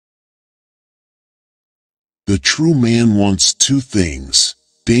The true man wants two things,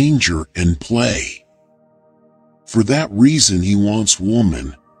 danger and play. For that reason he wants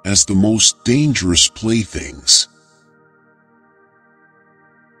woman as the most dangerous playthings.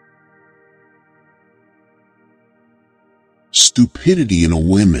 Stupidity in a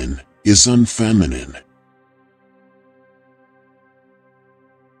woman is unfeminine.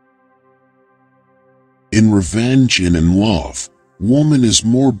 In revenge and in love, woman is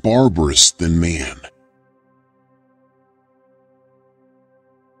more barbarous than man.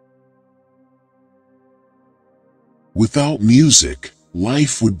 Without music,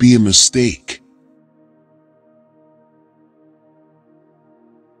 life would be a mistake.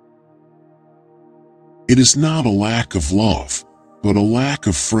 It is not a lack of love, but a lack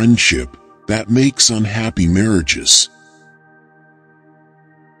of friendship that makes unhappy marriages.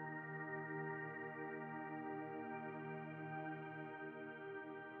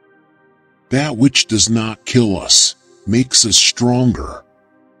 That which does not kill us makes us stronger.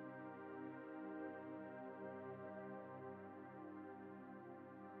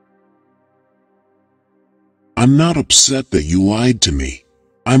 I'm not upset that you lied to me.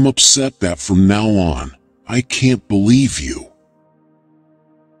 I'm upset that from now on, I can't believe you.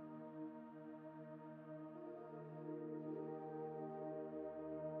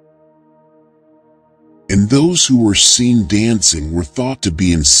 And those who were seen dancing were thought to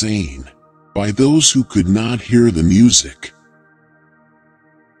be insane by those who could not hear the music.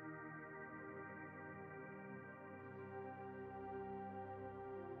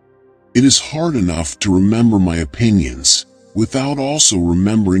 It is hard enough to remember my opinions without also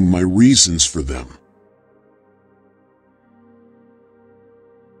remembering my reasons for them.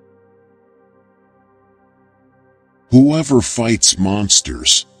 Whoever fights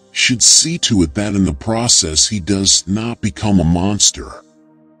monsters should see to it that in the process he does not become a monster.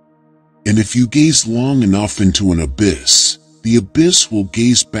 And if you gaze long enough into an abyss, the abyss will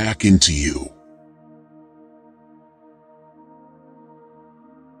gaze back into you.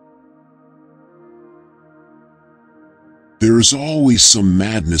 There is always some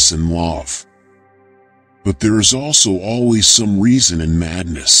madness in love, but there is also always some reason in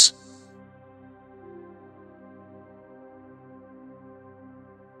madness.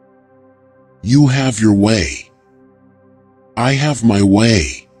 You have your way. I have my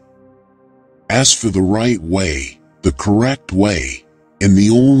way. As for the right way, the correct way, and the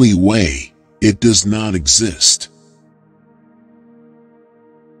only way, it does not exist.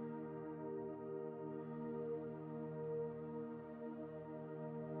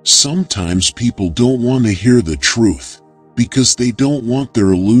 Sometimes people don't want to hear the truth because they don't want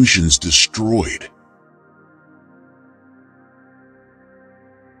their illusions destroyed.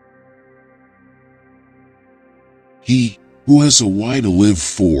 He who has a why to live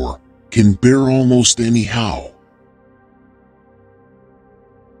for can bear almost anyhow.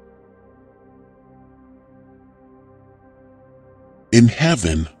 In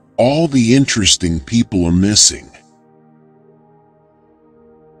heaven, all the interesting people are missing.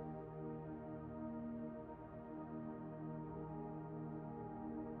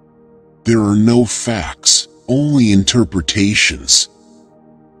 There are no facts, only interpretations.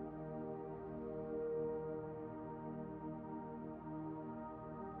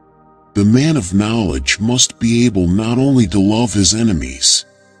 The man of knowledge must be able not only to love his enemies,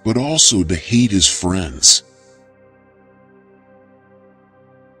 but also to hate his friends.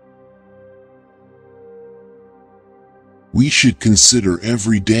 We should consider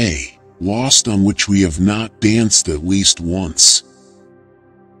every day lost on which we have not danced at least once.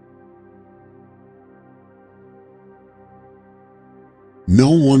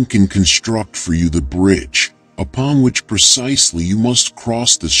 No one can construct for you the bridge upon which precisely you must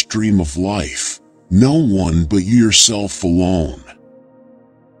cross the stream of life, no one but you yourself alone.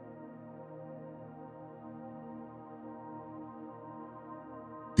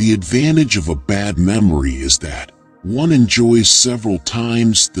 The advantage of a bad memory is that one enjoys several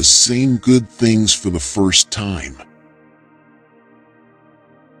times the same good things for the first time.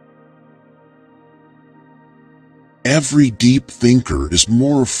 Every deep thinker is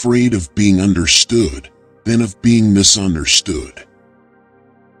more afraid of being understood than of being misunderstood.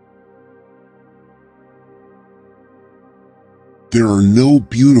 There are no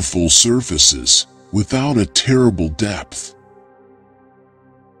beautiful surfaces without a terrible depth.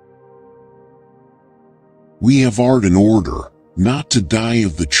 We have art in order not to die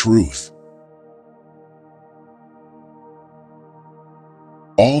of the truth.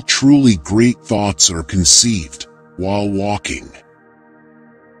 All truly great thoughts are conceived while walking.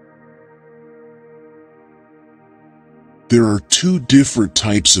 There are two different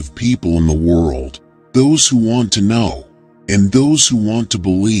types of people in the world, those who want to know, and those who want to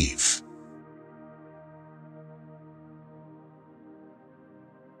believe.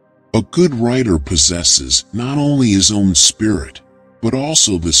 A good writer possesses not only his own spirit, but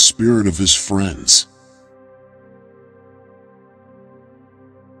also the spirit of his friends.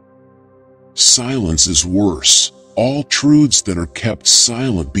 Silence is worse. All truths that are kept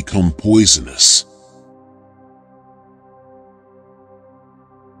silent become poisonous.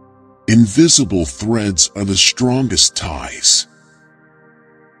 Invisible threads are the strongest ties.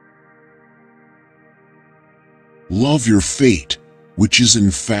 Love your fate, which is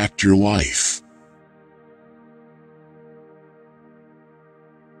in fact your life.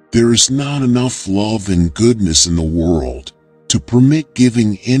 There is not enough love and goodness in the world to permit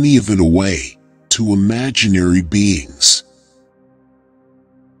giving any of it away to imaginary beings.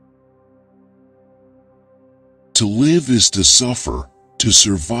 To live is to suffer, to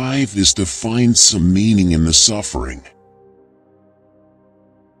survive is to find some meaning in the suffering.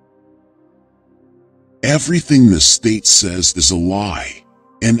 Everything the state says is a lie,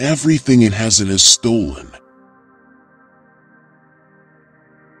 and everything it has stolen.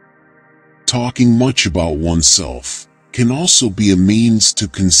 Talking much about oneself can also be a means to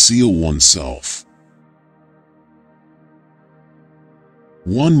conceal oneself.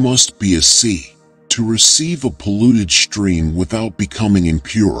 One must be a sea to receive a polluted stream without becoming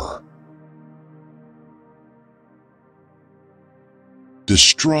impure.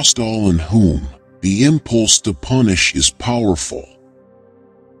 Distrust all in whom the impulse to punish is powerful.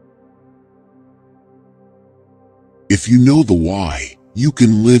 If you know the why, you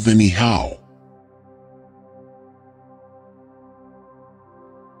can live anyhow.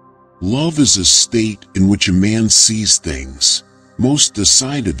 Love is a state in which a man sees things, most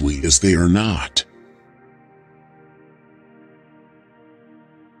decidedly as they are not.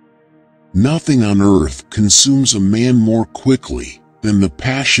 Nothing on earth consumes a man more quickly than the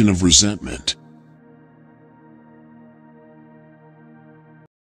passion of resentment.